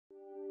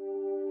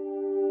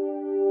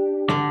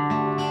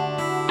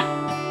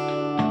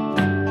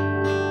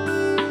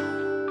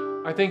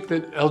I think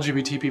that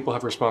LGBT people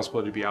have a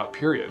responsibility to be out,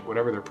 period,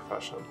 whatever their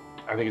profession.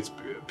 I think it's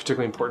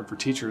particularly important for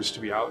teachers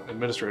to be out,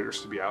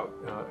 administrators to be out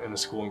in a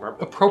school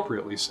environment,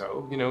 appropriately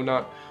so, you know,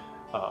 not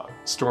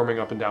storming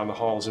up and down the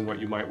halls in what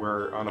you might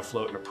wear on a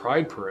float in a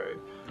pride parade.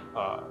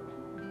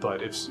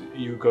 But if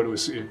you go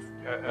to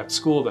at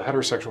school, the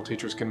heterosexual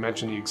teachers can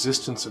mention the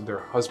existence of their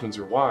husbands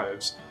or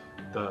wives.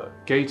 The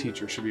gay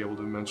teacher should be able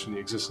to mention the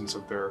existence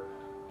of their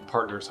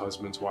partners,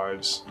 husbands,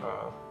 wives,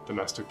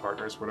 domestic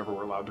partners, whatever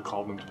we're allowed to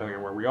call them, depending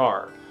on where we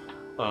are.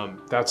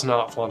 That's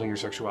not flaunting your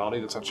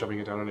sexuality. That's not shoving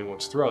it down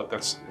anyone's throat.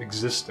 That's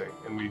existing,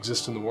 and we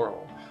exist in the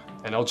world.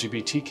 And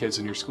LGBT kids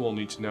in your school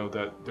need to know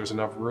that there's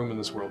enough room in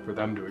this world for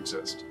them to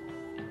exist.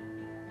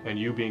 And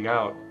you being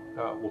out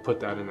will put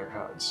that in their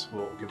heads.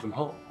 Will give them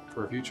hope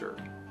for a future.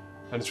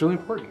 And it's really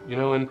important, you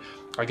know, and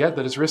I get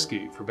that it's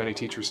risky for many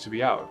teachers to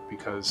be out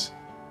because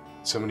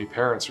so many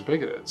parents are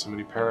bigoted. So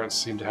many parents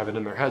seem to have it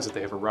in their heads that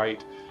they have a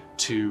right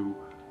to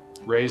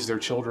raise their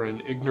children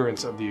in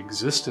ignorance of the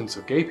existence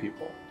of gay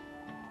people.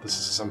 This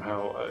is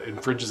somehow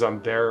infringes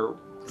on their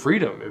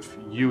freedom. If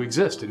you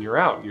exist and you're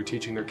out and you're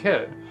teaching their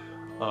kid,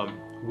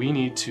 we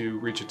need to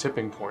reach a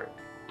tipping point.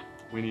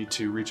 We need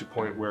to reach a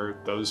point where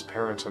those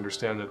parents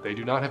understand that they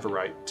do not have a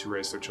right to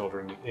raise their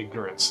children in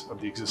ignorance of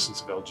the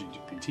existence of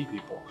LGBT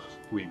people.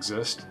 We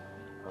exist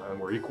and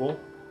we're equal,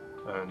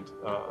 and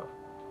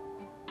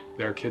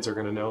their kids are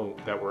going to know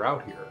that we're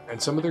out here.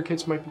 And some of their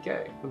kids might be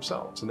gay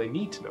themselves, and they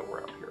need to know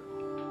we're out here.